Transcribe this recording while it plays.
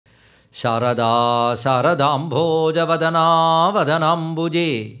శారదా శారదాంభోజవదనా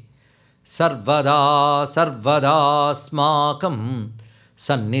వదనాంబుజే సర్వదా సర్వదాస్మాకం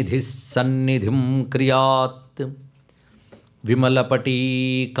సన్నిధిః సన్నిధిం క్రియాత్. విమలపటీ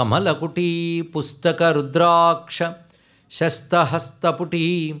కమలకుటీ పుస్తకరుద్రాక్ష శస్తహస్తపుటీ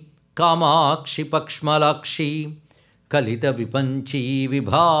కామాక్షి పక్ష్మలాక్షి కలిత విపంచీ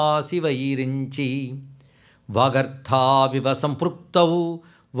విభాసి వైరించి వాగర్థావివ సంపృక్తౌ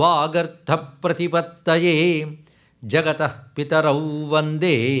వాగర్థ ప్రతిపత్తయే జగతః పితరౌ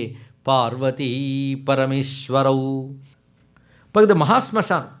వందే పార్వతీ పరమేశ్వరౌ. పక్కన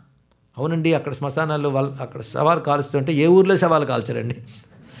మహాశ్మశానం. అవునండి, అక్కడ శ్మశానాల్లో వాళ్ళు అక్కడ శవాలు కాలుస్తుంటే ఏ ఊర్లో శవాలు కాల్చారండి?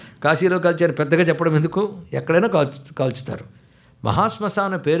 కాశీలో కాల్చారు పెద్దగా చెప్పడం ఎందుకు, ఎక్కడైనా కాల్చుతారు.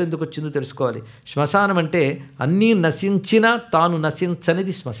 మహాశ్మశానం పేరు ఎందుకు వచ్చిందో తెలుసుకోవాలి. శ్మశానం అంటే అన్నీ నశించినా తాను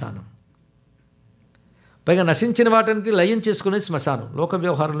నశించనిది శ్మశానం. పైగా నశించిన వాటిని లయం చేసుకునేది శ్మశానం. లోక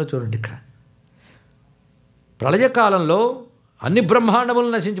వ్యవహారంలో చూడండి, ఇక్కడ ప్రళయకాలంలో అన్ని బ్రహ్మాండములు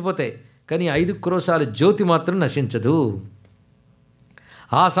నశించిపోతాయి, కానీ 5 క్రోశాల జ్యోతి మాత్రం నశించదు.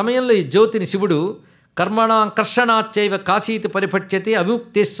 ఆ సమయంలో ఈ జ్యోతిని శివుడు కర్మణాకర్షణాచ్చైవ కాశీతి పరిపట్యతే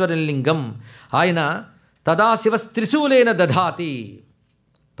అవిముక్తేశ్వరలింగం. ఆయన తదా శివస్త్రిశూలేన దధాతి.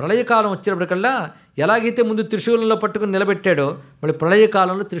 ప్రళయకాలం వచ్చినప్పటికల్లా ఎలాగైతే ముందు త్రిశూలంలో పట్టుకుని నిలబెట్టాడో మళ్ళీ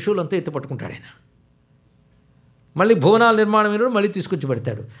ప్రళయకాలంలో త్రిశూలంతో ఎత్తి పట్టుకుంటాడు ఆయన. మళ్ళీ భువనాల నిర్మాణమైన మళ్ళీ తీసుకొచ్చి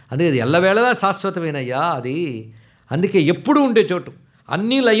పెడతాడు. అందుకే అది ఎల్లవేళలా శాశ్వతమైనయ్యా అది. అందుకే ఎప్పుడూ ఉండే చోటు.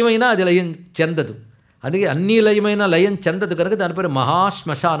 అన్నీ లయమైనా అది లయం చెందదు. అందుకే అన్నీ లయమైన లయం చెందదు కనుక దాని పేరు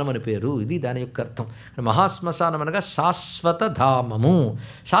మహాశ్మశానం అని పేరు. ఇది దాని యొక్క అర్థం. మహాశ్మశానం అనగా శాశ్వత ధామము,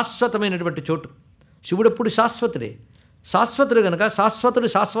 శాశ్వతమైనటువంటి చోటు. శివుడు ఎప్పుడు శాశ్వతుడు కనుక శాశ్వతుడు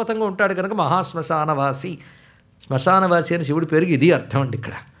శాశ్వతంగా ఉంటాడు కనుక మహాశ్మశానవాసి. శ్మశానవాసి అని శివుడి పేరుకి ఇది అర్థం అండి.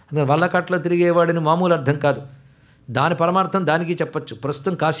 ఇక్కడ అందుకని వల్లకాట్లో తిరిగేవాడిని మామూలు అర్థం కాదు, దాని పరమార్థం దానికి చెప్పచ్చు.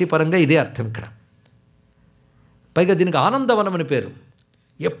 ప్రస్తుతం కాశీపరంగా ఇదే అర్థం ఇక్కడ. పైగా దీనికి ఆనందవనం అని పేరు.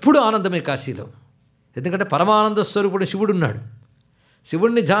 ఎప్పుడు ఆనందమే కాశీలో. ఎందుకంటే పరమానంద స్వరూపుడు శివుడు ఉన్నాడు.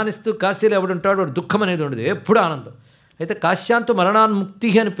 శివుడిని ధ్యానిస్తూ కాశీలో ఎవడుంటాడు వాడు దుఃఖం అనేది ఉండదు, ఎప్పుడు ఆనందం. అయితే కాశ్యాంతు మరణాన్ముక్తి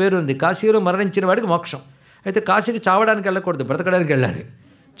అని పేరు ఉంది. కాశీలో మరణించిన వాడికి మోక్షం. అయితే కాశీకి చావడానికి వెళ్ళకూడదు, బ్రతకడానికి వెళ్ళాలి.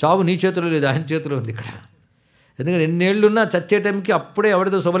 చావు నీ చేతిలో లేదు, ఆయన చేతిలో ఉంది ఇక్కడ. ఎందుకంటే ఎన్నేళ్ళున్నా చచ్చే టైంకి అప్పుడే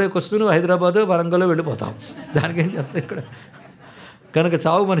ఎవరిదో శుభలేకి వస్తూ నువ్వు హైదరాబాదు వరంగల్లో వెళ్ళిపోతావు. దానికేం చేస్తావు ఇక్కడ? కనుక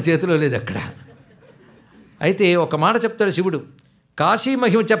చావు మన చేతిలో లేదు అక్కడ. అయితే ఒక మాట చెప్తాడు శివుడు, కాశీ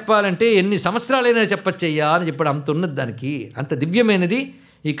మహిమ చెప్పాలంటే ఎన్ని సంవత్సరాలైనా చెప్పచ్చయ్యా అని చెప్పాడు. అంత ఉన్నది దానికి, అంత దివ్యమైనది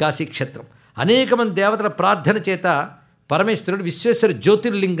ఈ కాశీ క్షేత్రం. అనేక మంది దేవతల ప్రార్థన చేత పరమేశ్వరుడు విశ్వేశ్వర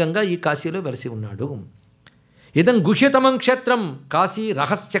జ్యోతిర్లింగంగా ఈ కాశీలో వెలిసి ఉన్నాడు. ఇదం గుహ్యతమం క్షేత్రం కాశీ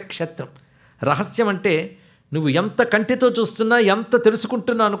రహస్య క్షేత్రం. రహస్యం అంటే నువ్వు ఎంత కంటితో చూస్తున్నా, ఎంత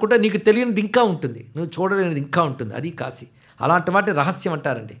తెలుసుకుంటున్నా అనుకుంటే నీకు తెలియనిది ఇంకా ఉంటుంది, నువ్వు చూడలేనిది ఇంకా ఉంటుంది. అది కాశీ. అలాంటి వాటిని రహస్యం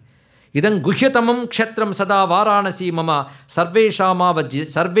అంటారండి. ఇదం గుహ్యతమం క్షేత్రం సదా వారాణసీ మమ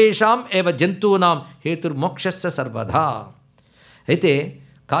సర్వేషాం ఏవ జంతూనాం హేతుర్మోక్షస్య సర్వదా. అయితే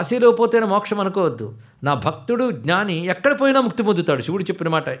కాశీలో పోతేనే మోక్షం అనుకోవద్దు. నా భక్తుడు జ్ఞాని ఎక్కడ పోయినా ముక్తి పొందుతాడు. శివుడు చెప్పిన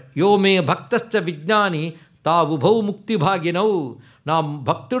మాట, యో మే భక్తశ్చ విజ్ఞాని తావుభౌ ముక్తి భాగినౌ. నా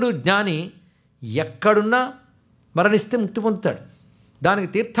భక్తుడు జ్ఞాని ఎక్కడున్నా మరణిస్తే ముక్తి పొందుతాడు. దానికి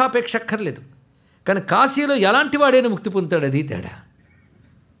తీర్థాపేక్ష అక్కర్లేదు. కానీ కాశీలో ఎలాంటి వాడైనా ముక్తి పొందుతాడు, అది తేడా.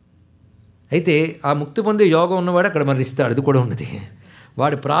 అయితే ఆ ముక్తి పొందే యోగం ఉన్నవాడు అక్కడ మరణిస్తాడు, అది కూడా ఉన్నది.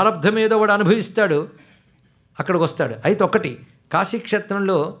 వాడి ప్రారంధం ఏదో వాడు అనుభవిస్తాడు, అక్కడికి వస్తాడు. అయితే ఒకటి,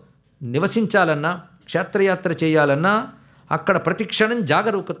 కాశీక్షేత్రంలో నివసించాలన్నా, క్షేత్రయాత్ర చేయాలన్నా అక్కడ ప్రతిక్షణం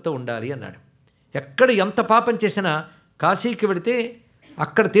జాగరూకతతో ఉండాలి అన్నాడు. ఎక్కడ ఎంత పాపం చేసినా కాశీకి వెళితే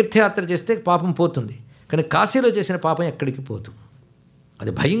అక్కడ తీర్థయాత్ర చేస్తే పాపం పోతుంది. కానీ కాశీలో చేసిన పాపం ఎక్కడికి పోతుంది,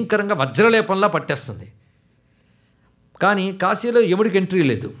 అది భయంకరంగా వజ్రలేపంలా పట్టేస్తుంది. కానీ కాశీలో యముడికి ఎంట్రీ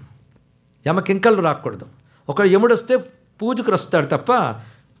లేదు, యమకింకలు రాకూడదు. ఒక యముడు వస్తే పూజకు వస్తాడు తప్ప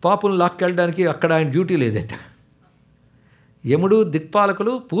పాపులను లాక్కెళ్ళడానికి అక్కడ ఆయన డ్యూటీ లేదట. యముడు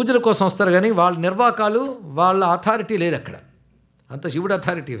దిక్పాలకులు పూజల కోసం వస్తారు, కానీ వాళ్ళ నిర్వాకాలు వాళ్ళ అథారిటీ లేదు అక్కడ, అంత శివుడు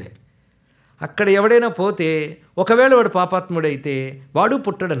అథారిటీవే. అక్కడ ఎవడైనా పోతే ఒకవేళ వాడు పాపాత్ముడైతే వాడు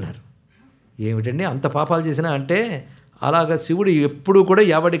పుట్టడన్నారు. ఏమిటండి అంత పాపాలు చేసినా అంటే, అలాగ శివుడు ఎప్పుడూ కూడా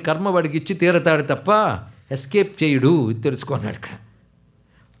ఎవడి కర్మ వాడికి ఇచ్చి తీరతాడు తప్ప ఎస్కేప్ చేయుడు, ఇది తెలుసుకున్నాడు. ఇక్కడ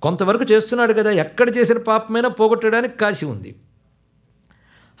కొంతవరకు చేస్తున్నాడు కదా, ఎక్కడ చేసిన పాపమైనా పోగొట్టడానికి కాశీ ఉంది.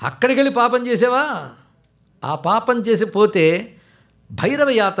 అక్కడికి వెళ్ళి పాపం చేసేవా, ఆ పాపం చేసి పోతే భైరవ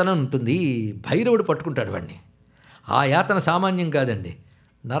యాతన ఉంటుంది, భైరవుడు పట్టుకుంటాడు వాడిని. ఆ యాతన సామాన్యం కాదండి.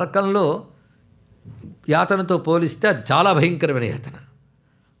 నరకంలో యాతనతో పోలిస్తే అది చాలా భయంకరమైన యాతన.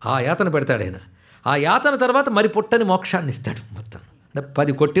 ఆ యాతన పెడతాడు ఆయన. ఆ యాతన తర్వాత మరి పుట్టని మోక్షాన్ని ఇస్తాడు. మొత్తం అంటే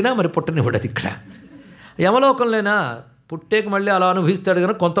 10 కొట్టినా మరి పుట్టనివ్వడది. ఇక్కడ యమలోకంలోనా పుట్టేకి మళ్ళీ అలా అనుభవిస్తాడు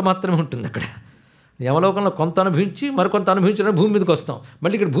కానీ కొంత మాత్రమే ఉంటుంది అక్కడ. యమలోకంలో కొంత అనుభవించి మరికొంత అనుభవించడానికి భూమి మీదకి వస్తాం.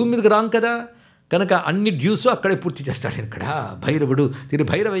 మళ్ళీ ఇక్కడ భూమి మీదకి రాం కదా, కనుక అన్ని డ్యూస్ అక్కడే పూర్తి చేస్తాడు ఇక్కడ భైరవుడు. దీని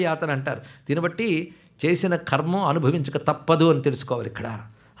భైరవ యాతన అంటారు. దీన్ని బట్టి చేసిన కర్మం అనుభవించక తప్పదు అని తెలుసుకోవాలి ఇక్కడ.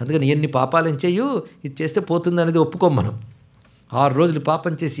 అందుకని ఎన్ని పాపాలను చేయు, ఇది చేస్తే పోతుంది అనేది ఒప్పుకోం మనం. 6 రోజులు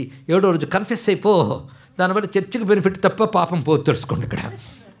పాపం చేసి 7వ రోజు కన్ఫెస్ అయిపో, దానివల్ల చర్చకు బెనిఫిట్ తప్ప పాపం పోదు తెలుసుకోండి ఇక్కడ.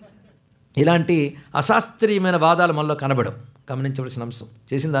 ఇలాంటి అశాస్త్రీయమైన వాదాలు మనలో కనబడం గమనించవలసిన అంశం.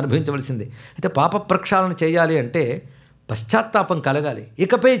 చేసింది అనుభవించవలసింది. అయితే పాప ప్రక్షాళన చేయాలి అంటే పశ్చాత్తాపం కలగాలి,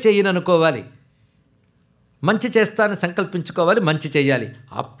 ఇకపై చేయననుకోవాలి, మంచి చేస్తానని సంకల్పించుకోవాలి, మంచి చేయాలి.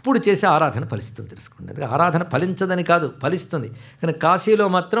 అప్పుడు చేసే ఆరాధన ఫలిస్తుంది తెలుసుకోండి. అందుకే ఆరాధన ఫలించదని కాదు, ఫలిస్తుంది. కానీ కాశీలో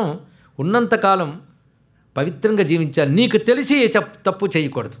మాత్రం ఉన్నంతకాలం పవిత్రంగా జీవించాలి. నీకు తెలిసి తప్పు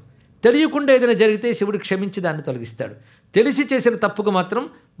చేయకూడదు. తెలియకుండా ఏదైనా జరిగితే శివుడు క్షమించి దాన్ని తొలగిస్తాడు. తెలిసి చేసిన తప్పుకు మాత్రం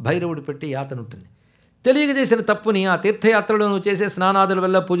భైరవుడు పెట్టి యాతన ఉంటుంది. తెలియక చేసిన తప్పుని ఆ తీర్థయాత్రలో నువ్వు చేసే స్నానాదుల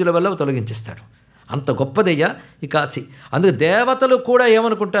వల్ల పూజల వల్ల తొలగించేస్తాడు. అంత గొప్పదయ్యా ఈ కాశీ. అందుకు దేవతలు కూడా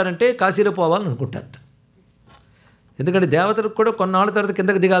ఏమనుకుంటారంటే కాశీలో పోవాలని అనుకుంటారట. ఎందుకంటే దేవతలకు కూడా కొన్నాళ్ళ తర్వాత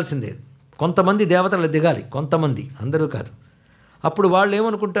కిందకు దిగాల్సిందే. కొంతమంది దేవతలు దిగాలి, కొంతమంది, అందరూ కాదు. అప్పుడు వాళ్ళు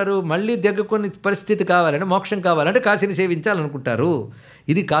ఏమనుకుంటారు, మళ్ళీ దిగ్గకొని పరిస్థితి కావాలంటే, మోక్షం కావాలంటే కాశీని సేవించాలనుకుంటారు.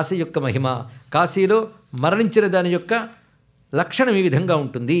 ఇది కాశీ యొక్క మహిమ. కాశీలో మరణించిన దాని యొక్క లక్షణం ఈ విధంగా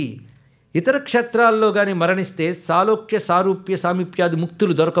ఉంటుంది. ఇతర క్షేత్రాల్లో కానీ మరణిస్తే సాలోక్య సారూప్య సామీప్యాది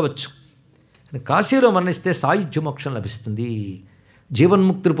ముక్తులు దొరకవచ్చు. కాశీలో మరణిస్తే సాయుధ్య మోక్షం లభిస్తుంది.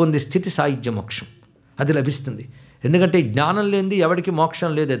 జీవన్ముక్తులు పొందే స్థితి సాయుధ్య మోక్షం అది లభిస్తుంది. ఎందుకంటే జ్ఞానం లేనిది ఎవరికి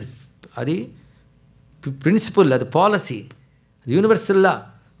మోక్షం లేదు. అది ప్రిన్సిపల్, అది పాలసీ, అది యూనివర్సల్లా.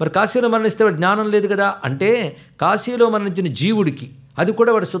 మరి కాశీలో మరణిస్తే వాడు జ్ఞానం లేదు కదా అంటే, కాశీలో మరణించిన జీవుడికి, అది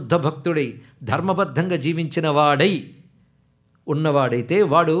కూడా వాడు శుద్ధ భక్తుడై ధర్మబద్ధంగా జీవించిన వాడై ఉన్నవాడైతే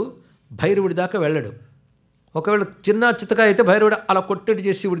వాడు భైరవుడి దాకా వెళ్ళడు. ఒకవేళ చిన్న చిత్తగా అయితే భైరవుడు అలా కొట్టడి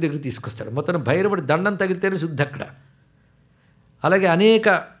చేసి శివుడి దగ్గర తీసుకొస్తాడు. మొత్తం భైరవుడి దండం తగిలితేనే శుద్ధి అక్కడ. అలాగే అనేక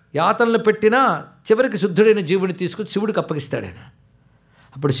యాతనలు పెట్టినా చివరికి శుద్ధుడైన జీవుడిని తీసుకొచ్చి శివుడికి అప్పగిస్తాడు ఆయన.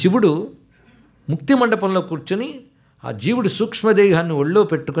 అప్పుడు శివుడు ముక్తి మండపంలో కూర్చొని ఆ జీవుడు సూక్ష్మదేహాన్ని ఒళ్ళో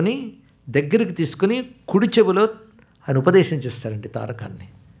పెట్టుకుని దగ్గరికి తీసుకుని కుడి చెవిలో ఆయన ఉపదేశం చేస్తారండి తారకాన్ని.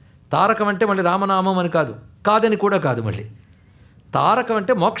 తారకం అంటే మళ్ళీ రామనామం అని కాదు, కాదని కూడా కాదు. మళ్ళీ తారకం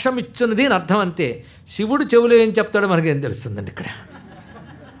అంటే మోక్షం ఇచ్చున్నది అని అర్థం అంతే. శివుడు చెవులో ఏం చెప్తాడో మనకేం తెలుస్తుందండి ఇక్కడ.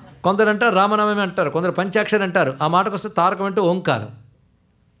 కొందరు అంటారు రామనామమే అంటారు, కొందరు పంచాక్షరి అంటారు. ఆ మాటకు వస్తే తారకం అంటే ఓంకారం.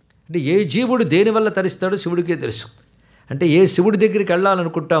 అంటే ఏ జీవుడు దేనివల్ల తరిస్తాడో శివుడికే తెలుసు. అంటే ఏ శివుడి దగ్గరికి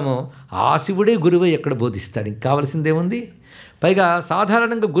వెళ్ళాలనుకుంటామో ఆ శివుడే గురువు ఎక్కడ బోధిస్తాడు. ఇంక కావాల్సిందేముంది? పైగా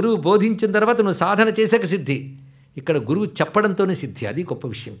సాధారణంగా గురువు బోధించిన తర్వాత నువ్వు సాధన చేసాక సిద్ధి. ఇక్కడ గురువు చెప్పడంతోనే సిద్ధి. అది గొప్ప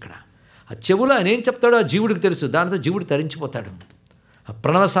విషయం ఇక్కడ. ఆ చెవులో ఆయన ఏం చెప్తాడో ఆ జీవుడికి తెలుసు. దానితో జీవుడు తరించిపోతాడు. ఆ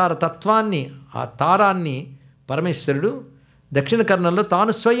ప్రణవసార తత్వాన్ని, ఆ తారాన్ని పరమేశ్వరుడు దక్షిణ కర్ణంలో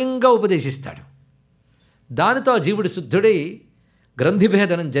తాను స్వయంగా ఉపదేశిస్తాడు. దానితో ఆ జీవుడు శుద్ధుడై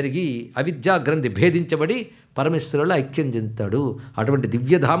గ్రంథిభేదనం జరిగి అవిద్యా గ్రంథి భేదించబడి పరమేశ్వరులో ఐక్యం చెందుతాడు. అటువంటి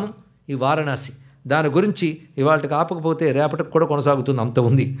దివ్యధామం ఈ వారణాసి. దాని గురించి ఇవాళకి ఆపకపోతే రేపటికి కూడా కొనసాగుతుంది, అంత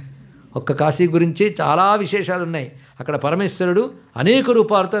ఉంది. ఒక్క కాశీ గురించి చాలా విశేషాలు ఉన్నాయి. అక్కడ పరమేశ్వరుడు అనేక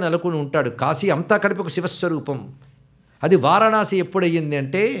రూపాలతో నెలకొని ఉంటాడు. కాశీ అంతా కలిపి ఒక శివస్వరూపం. అది వారణాసి ఎప్పుడయ్యింది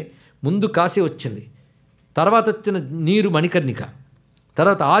అంటే, ముందు కాశీ వచ్చింది, తర్వాత వచ్చిన నీరు మణికర్ణిక,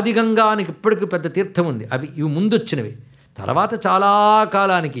 తర్వాత ఆదిగంగానికి ఇప్పటికీ పెద్ద తీర్థం ఉంది. ఇవి ముందు వచ్చినవి. తర్వాత చాలా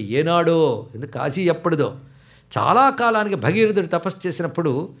కాలానికి, ఏనాడో, ఎందుకు కాశీ ఎప్పటిదో, చాలా కాలానికి భగీరథుడు తపస్సు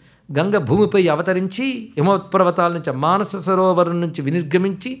చేసినప్పుడు గంగ భూమిపై అవతరించి హిమోత్పర్వతాల నుంచి మానస సరోవరం నుంచి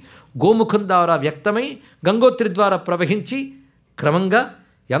వినిర్గమించి గోముఖం ద్వారా వ్యక్తమై గంగోత్రి ద్వారా ప్రవహించి క్రమంగా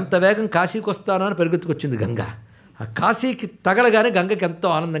ఎంత వేగం కాశీకి వస్తానో అని పెరుగుతుకొచ్చింది గంగ. ఆ కాశీకి తగలగానే గంగకి ఎంతో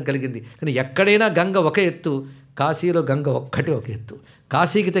ఆనందం కలిగింది. కానీ ఎక్కడైనా గంగ ఒక ఎత్తు, కాశీలో గంగ ఒక్కటే ఒక ఎత్తు.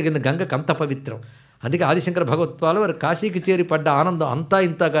 కాశీకి తగిన గంగకు అంత పవిత్రం. అందుకే ఆదిశంకర భగవత్పాలు వారు కాశీకి చేరి పడ్డ ఆనందం అంతా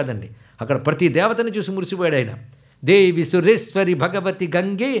ఇంత కాదండి. అక్కడ ప్రతి దేవతని చూసి మురిసిపోయాడు ఆయన. దేవి సురేశ్వరి భగవతి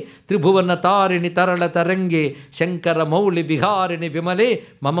గంగే త్రిభువన తారిణి తరళ తరంగే శంకర మౌళి విహారిణి విమలే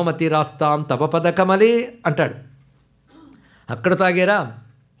మమమతి రాస్తాం తవ పద కమలే అంటాడు. అక్కడ తాగేరా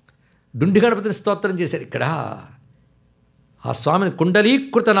డుండి గణపతిని స్తోత్రం చేశారు. ఇక్కడ ఆ స్వామిని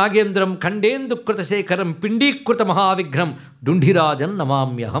కుండలీకృత నాగేంద్రం ఖండేందుకృత శేఖరం పిండీకృత మహావిఘ్నం డుండిరాజన్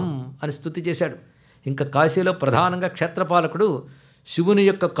నమామ్యహం అని స్తుతి చేశాడు. ఇంకా కాశీలో ప్రధానంగా క్షేత్రపాలకుడు శివుని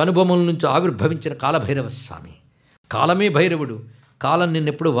యొక్క కనుబొమ్మల నుంచి ఆవిర్భవించిన కాలభైరవ స్వామి. కాలమే భైరవుడు. కాలం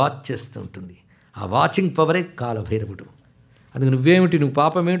నిన్నెప్పుడు వాచ్ చేస్తూ ఉంటుంది. ఆ వాచింగ్ పవరే కాలభైరవుడు. అందుకు నువ్వేమిటి, నువ్వు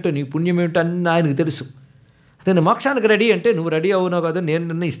పాపమేమిటో, నీ పుణ్యమేమిటో అన్నీ ఆయనకు తెలుసు. అతను మోక్షానికి రెడీ అంటే నువ్వు రెడీ అవునావు కాదో నేను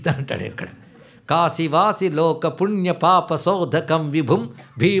నిర్ణయిస్తానంటాడు ఇక్కడ. కాశీవాసి లోక పుణ్య పాప శోధకం విభుం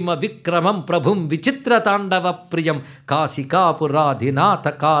భీమ విక్రమం ప్రభుం విచిత్ర తాండవ ప్రియం కాశికాపురాధినాథ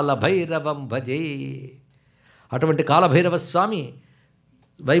కాలభైరవం భజే. అటువంటి కాలభైరవ స్వామి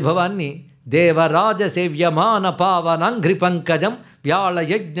వైభవాన్ని దేవరాజ సేవ్యమాన పావనాంఘ్రి పంకజం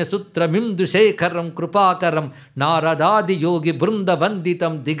వ్యాళయజ్ఞసూత్రమిందుశేఖరం కృపాకరం నారదాది యోగి బృంద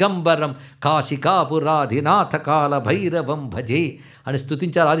వందితం దిగంబరం కాశికాపురాధినాథ కాలభైరవం భజే అని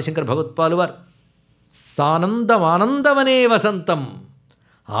స్తుతించారు ఆదిశంకర భగవత్పాలు వారు. సానందం ఆనందమనే వసంతం,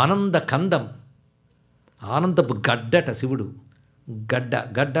 ఆనంద కందం, ఆనందపు గడ్డట శివుడు. గడ్డ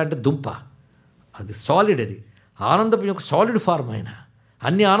గడ్డ అంటే దుంప, అది సాలిడ్, అది ఆనందపు యొక్క సాలిడ్ ఫార్మ్. ఆయన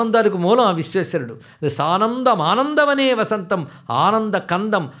అన్ని ఆనందాలకు మూలం ఆ విశ్వేశ్వరుడు. సానందం ఆనందమనే వసంతం, ఆనంద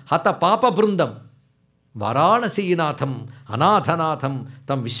కందం హత పాప బృందం వారాణసీనాథం అనాథనాథం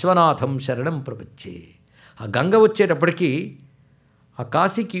తం విశ్వనాథం శరణం ప్రపంచే. ఆ గంగ వచ్చేటప్పటికీ ఆ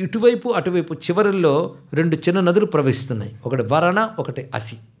కాశీకి ఇటువైపు అటువైపు చివరిలో రెండు చిన్న నదులు ప్రవహిస్తున్నాయి. ఒకటి వరణ, ఒకటి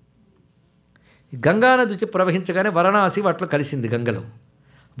అసి. ఈ గంగా నది వచ్చి ప్రవహించగానే వారణాసి వాటిలో కలిసింది గంగలో.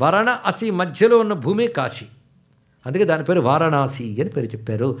 వరణ అసి మధ్యలో ఉన్న భూమి కాశీ, అందుకే దాని పేరు వారణాసి అని పేరు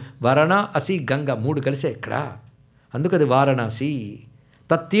చెప్పారు. వరణ అసి గంగ మూడు కలిసే ఇక్కడ, అందుకు అది వారణాసి.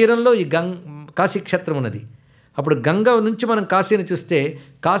 తత్తీరంలో ఈ కాశీ క్షేత్రం ఉన్నది. అప్పుడు గంగ నుంచి మనం కాశీని చూస్తే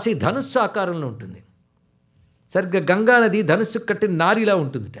కాశీ ధనుస్సు ఆకారంలో ఉంటుంది. సరిగ్గా గంగా నది ధనుస్సు కట్టిన నారిలా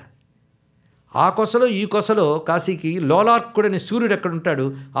ఉంటుందిట. ఆ కొసలో ఈ కొసలో కాశీకి లోలార్కుడని సూర్యుడు ఎక్కడ ఉంటాడు,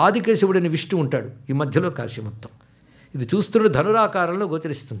 ఆదికేశవుడని విష్ణు ఉంటాడు. ఈ మధ్యలో కాశీ మొత్తం ఇది చూస్తుంటే ధనురాకారంలో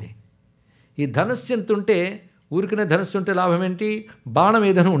గోచరిస్తుంది. ఈ ధనుస్సు ఎంత ఉంటే, ఊరికనే ధనుస్సు ఉంటే లాభం ఏంటి? బాణం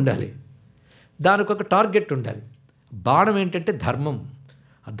ఏదైనా ఉండాలి, దానికి ఒక టార్గెట్ ఉండాలి. బాణం ఏంటంటే ధర్మం.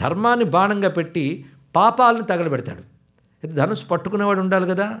 ఆ ధర్మాన్ని బాణంగా పెట్టి పాపాలను తగలబెడతాడు. అయితే ధనుస్సు పట్టుకునేవాడు ఉండాలి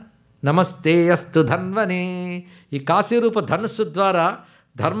కదా. నమస్తే అస్తు ధన్వనే. ఈ కాశీరూప ధనుస్సు ద్వారా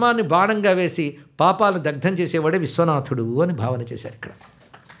ధర్మాన్ని బాణంగా వేసి పాపాలను దగ్ధం చేసేవాడే విశ్వనాథుడు అని భావన చేశారు ఇక్కడ.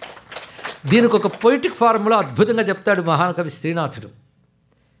 దీనికి ఒక పొయిటిక్ ఫార్ములా అద్భుతంగా చెప్తాడు మహాకవి శ్రీనాథుడు.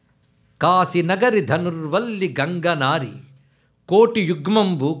 కాశీ నగరి ధనుర్వల్లి గంగనారి కోటి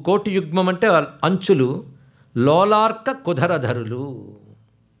యుగ్మంబు, కోటి యుగ్మం అంటే అంచులు, లోలార్క కుధరధరులు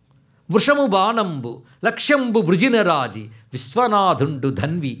వృషము బాణంబు లక్ష్యంబు వృజినరాజి విశ్వనాథుండు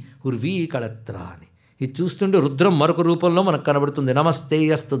ధన్వి ఉర్వీకళత్ర అని. ఇది చూస్తుంటే రుద్రం మరొక రూపంలో మనకు కనబడుతుంది. నమస్తే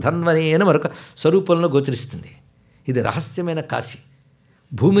అస్తు ధన్వనే అని మరొక స్వరూపంలో గోచరిస్తుంది. ఇది రహస్యమైన కాశీ.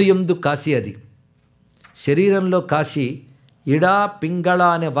 భూమి యందు కాశీ అది, శరీరంలో కాశీ. ఇడా పింగళ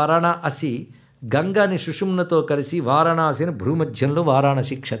అనే వరణ అసి గంగాని సుషుమ్నతో కలిసి వారణాసి అని భూమధ్యంలో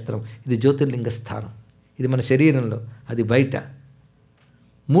వారాణసి క్షేత్రం. ఇది జ్యోతిర్లింగ స్థానం. ఇది మన శరీరంలో, అది బయట.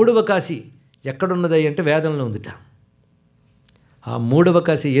 మూడవ కాశీ ఎక్కడున్నది అంటే వేదంలో ఉందిట. ఆ మూడవ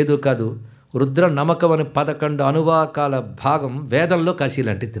కాశీ ఏదో కాదు, రుద్ర నమకం అనే 11 అనువాకాల భాగం వేదంలో కాశీ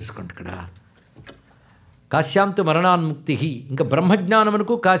లాంటిది తెలుసుకోండి. ఇక్కడ కాశ్యాంతు మరణాన్ముక్తి, ఇంకా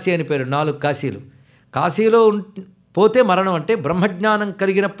బ్రహ్మజ్ఞానమునకు కాశీ అని పేరు. 4 కాశీలు. కాశీలో పోతే మరణం అంటే బ్రహ్మజ్ఞానం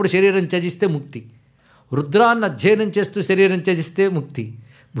కలిగినప్పుడు శరీరం త్యజిస్తే ముక్తి, రుద్రాన్ని అధ్యయనం చేస్తూ శరీరం త్యజిస్తే ముక్తి,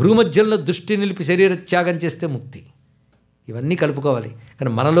 భూమధ్యంలో దృష్టి నిలిపి శరీర త్యాగం చేస్తే ముక్తి. ఇవన్నీ కలుపుకోవాలి.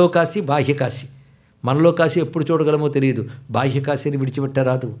 కానీ మనలో కాశీ, బాహ్య కాశీ. మనలో కాశీ ఎప్పుడు చూడగలమో తెలియదు, బాహ్య కాశీని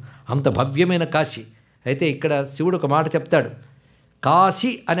విడిచిపెట్టరాదు. అంత భవ్యమైన కాశీ. అయితే ఇక్కడ శివుడు ఒక మాట చెప్తాడు.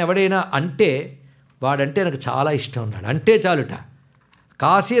 కాశీ అని ఎవడైనా అంటే వాడంటే నాకు చాలా ఇష్టం అన్నాడు. అంటే చాలుట.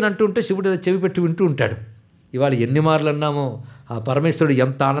 కాశీ అని అంటుంటే శివుడు చెవి పెట్టి వింటూ ఉంటాడు. ఇవాళ ఎన్ని మార్లు అన్నామో, ఆ పరమేశ్వరుడు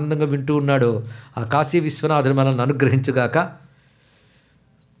ఎంత ఆనందంగా వింటూ ఉన్నాడో. ఆ కాశీ విశ్వనాథుని మనల్ని అనుగ్రహించుగాక.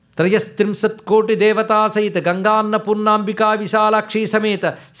 33 కోటి దేవతా సహిత గంగాన్నపూర్ణాంబికా విశాలాక్షి సమేత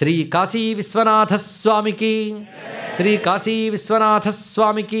శ్రీ కాశీ విశ్వనాథ స్వామికి, శ్రీ కాశీ విశ్వనాథ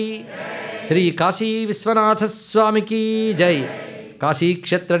స్వామికి, శ్రీ కాశీ విశ్వనాథ స్వామికి జై. కాశీ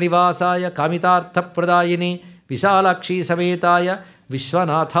క్షేత్ర నివాసాయ కామితార్థప్రదాయిని విశాలాక్షి సమేతాయ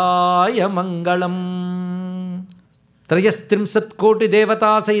విశ్వనాథాయ మంగళం. 33 కోటి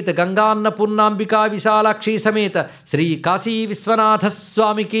దేవతా సహిత గంగాన్నపూర్ణాంబికా విశాలాక్షి సమేత శ్రీ కాశీ విశ్వనాథ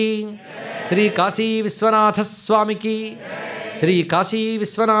స్వామికి, శ్రీ కాశీ విశ్వనాథ స్వామికి, శ్రీ కాశీ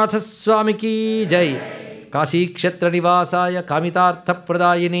విశ్వనాథ స్వామికి జై. కాశీ క్షేత్ర నివాసాయ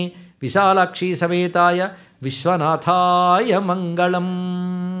కామితార్థప్రదాయిని విశాలాక్షి సమేతాయ విశ్వనాథాయ మంగళం.